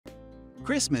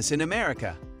Christmas in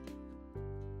America.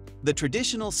 The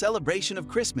traditional celebration of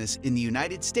Christmas in the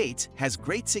United States has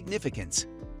great significance.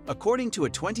 According to a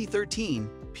 2013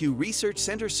 Pew Research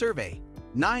Center survey,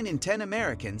 9 in 10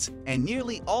 Americans and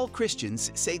nearly all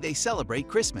Christians say they celebrate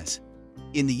Christmas.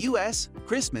 In the U.S.,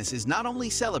 Christmas is not only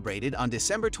celebrated on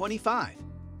December 25,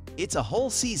 it's a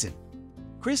whole season.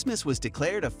 Christmas was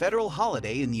declared a federal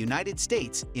holiday in the United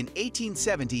States in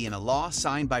 1870 in a law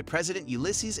signed by President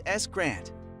Ulysses S.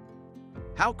 Grant.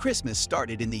 How Christmas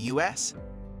started in the U.S.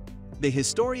 The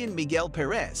historian Miguel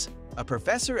Perez, a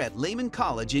professor at Lehman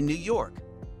College in New York,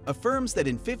 affirms that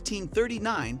in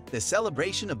 1539 the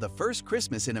celebration of the first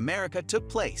Christmas in America took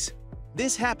place.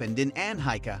 This happened in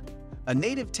Anhaica, a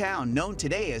native town known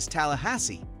today as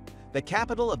Tallahassee, the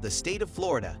capital of the state of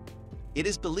Florida. It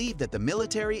is believed that the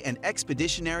military and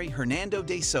expeditionary Hernando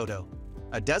de Soto,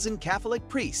 a dozen Catholic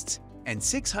priests, and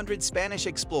 600 Spanish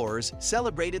explorers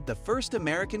celebrated the first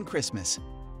American Christmas.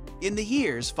 In the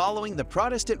years following the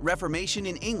Protestant Reformation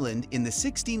in England in the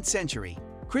 16th century,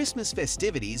 Christmas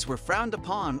festivities were frowned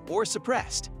upon or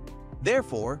suppressed.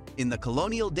 Therefore, in the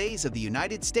colonial days of the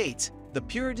United States, the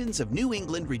Puritans of New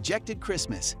England rejected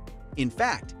Christmas. In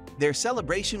fact, their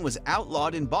celebration was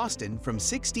outlawed in Boston from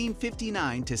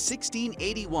 1659 to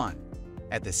 1681.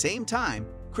 At the same time,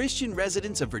 Christian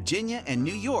residents of Virginia and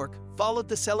New York followed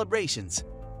the celebrations.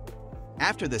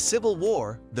 After the Civil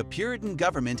War, the Puritan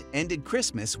government ended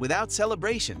Christmas without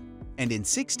celebration, and in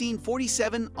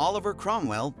 1647 Oliver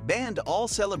Cromwell banned all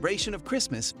celebration of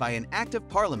Christmas by an act of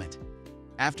Parliament.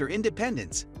 After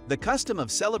independence, the custom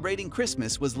of celebrating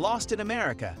Christmas was lost in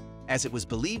America, as it was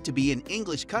believed to be an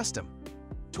English custom.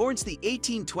 Towards the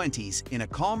 1820s, in a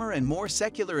calmer and more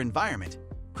secular environment,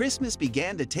 Christmas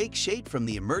began to take shape from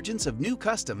the emergence of new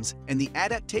customs and the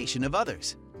adaptation of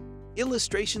others.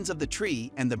 Illustrations of the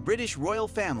tree and the British royal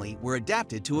family were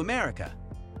adapted to America.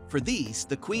 For these,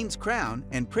 the Queen's crown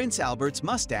and Prince Albert's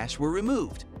mustache were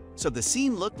removed, so the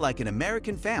scene looked like an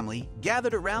American family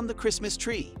gathered around the Christmas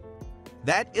tree.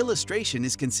 That illustration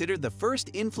is considered the first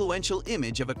influential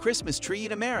image of a Christmas tree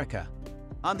in America.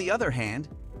 On the other hand,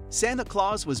 Santa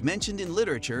Claus was mentioned in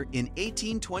literature in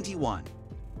 1821.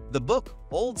 The book,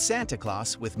 Old Santa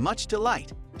Claus with Much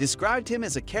Delight, described him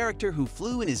as a character who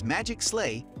flew in his magic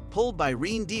sleigh, pulled by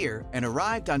reindeer, and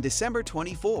arrived on December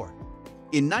 24.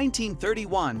 In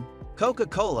 1931,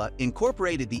 Coca-Cola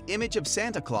incorporated the image of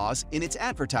Santa Claus in its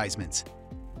advertisements.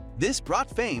 This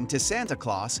brought fame to Santa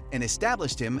Claus and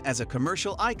established him as a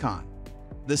commercial icon.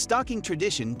 The stocking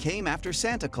tradition came after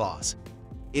Santa Claus.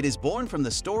 It is born from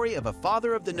the story of a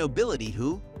father of the nobility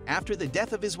who, after the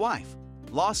death of his wife,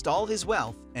 lost all his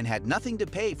wealth and had nothing to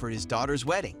pay for his daughter's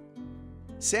wedding.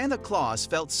 Santa Claus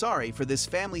felt sorry for this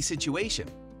family situation.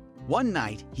 One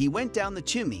night, he went down the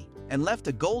chimney and left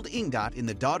a gold ingot in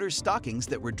the daughter's stockings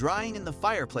that were drying in the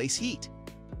fireplace heat.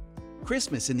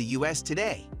 Christmas in the U.S.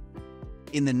 today.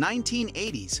 In the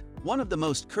 1980s, one of the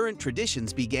most current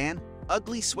traditions began,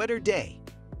 Ugly Sweater Day.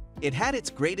 It had its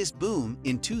greatest boom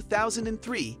in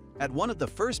 2003 at one of the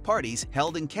first parties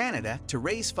held in Canada to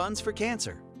raise funds for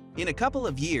cancer. In a couple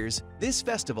of years, this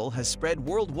festival has spread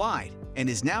worldwide and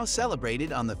is now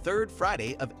celebrated on the third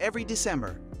Friday of every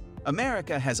December.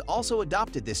 America has also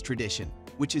adopted this tradition,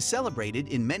 which is celebrated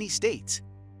in many states.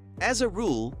 As a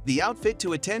rule, the outfit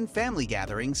to attend family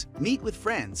gatherings, meet with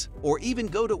friends, or even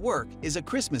go to work is a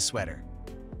Christmas sweater.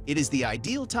 It is the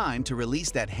ideal time to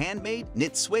release that handmade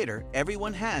knit sweater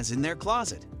everyone has in their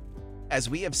closet. As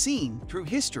we have seen through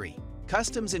history,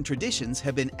 customs and traditions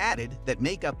have been added that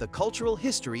make up the cultural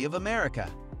history of America.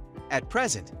 At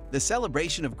present, the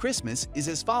celebration of Christmas is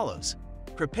as follows.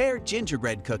 Prepare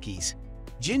gingerbread cookies.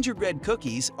 Gingerbread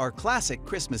cookies are classic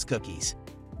Christmas cookies.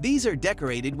 These are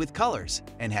decorated with colors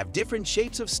and have different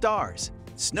shapes of stars,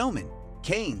 snowmen,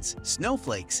 canes,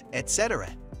 snowflakes,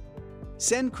 etc.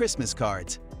 Send Christmas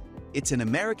cards. It's an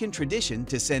American tradition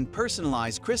to send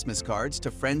personalized Christmas cards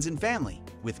to friends and family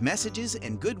with messages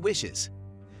and good wishes.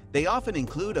 They often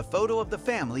include a photo of the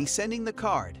family sending the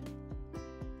card.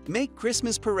 Make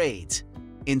Christmas parades.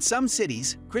 In some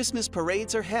cities, Christmas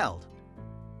parades are held.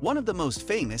 One of the most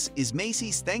famous is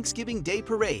Macy's Thanksgiving Day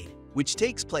Parade, which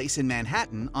takes place in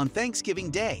Manhattan on Thanksgiving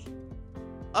Day.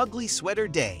 Ugly Sweater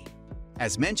Day.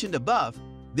 As mentioned above,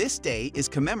 this day is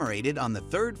commemorated on the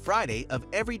third Friday of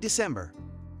every December.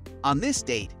 On this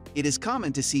date, it is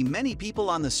common to see many people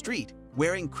on the street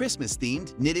wearing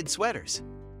Christmas-themed knitted sweaters.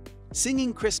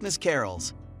 Singing Christmas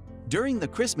carols. During the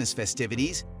Christmas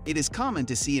festivities, it is common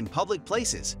to see in public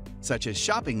places, such as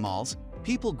shopping malls,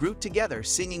 people grouped together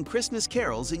singing Christmas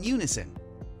carols in unison.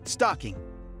 Stocking.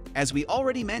 As we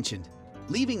already mentioned,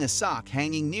 Leaving a sock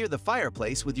hanging near the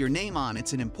fireplace with your name on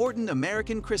it's an important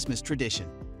American Christmas tradition.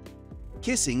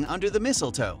 Kissing under the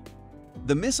mistletoe.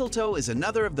 The mistletoe is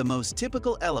another of the most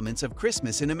typical elements of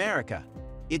Christmas in America.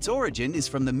 Its origin is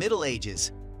from the Middle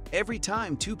Ages. Every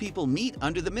time two people meet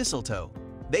under the mistletoe,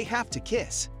 they have to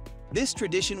kiss. This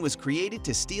tradition was created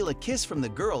to steal a kiss from the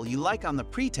girl you like on the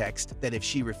pretext that if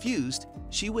she refused,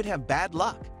 she would have bad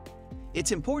luck.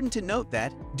 It's important to note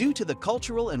that, due to the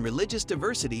cultural and religious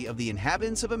diversity of the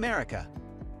inhabitants of America,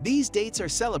 these dates are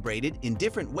celebrated in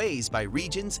different ways by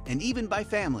regions and even by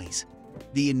families.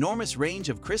 The enormous range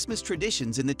of Christmas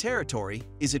traditions in the territory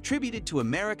is attributed to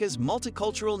America's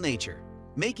multicultural nature,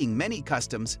 making many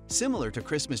customs similar to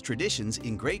Christmas traditions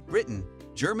in Great Britain,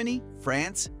 Germany,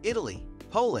 France, Italy,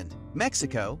 Poland,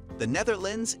 Mexico, the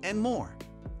Netherlands, and more.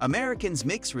 Americans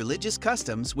mix religious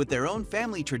customs with their own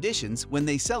family traditions when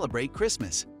they celebrate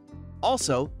Christmas.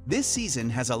 Also, this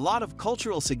season has a lot of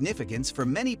cultural significance for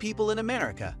many people in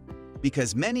America,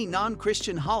 because many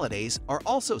non-Christian holidays are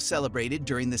also celebrated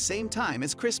during the same time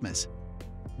as Christmas.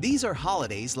 These are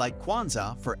holidays like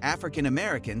Kwanzaa for African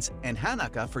Americans and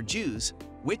Hanukkah for Jews,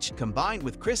 which, combined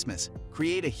with Christmas,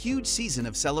 create a huge season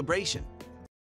of celebration.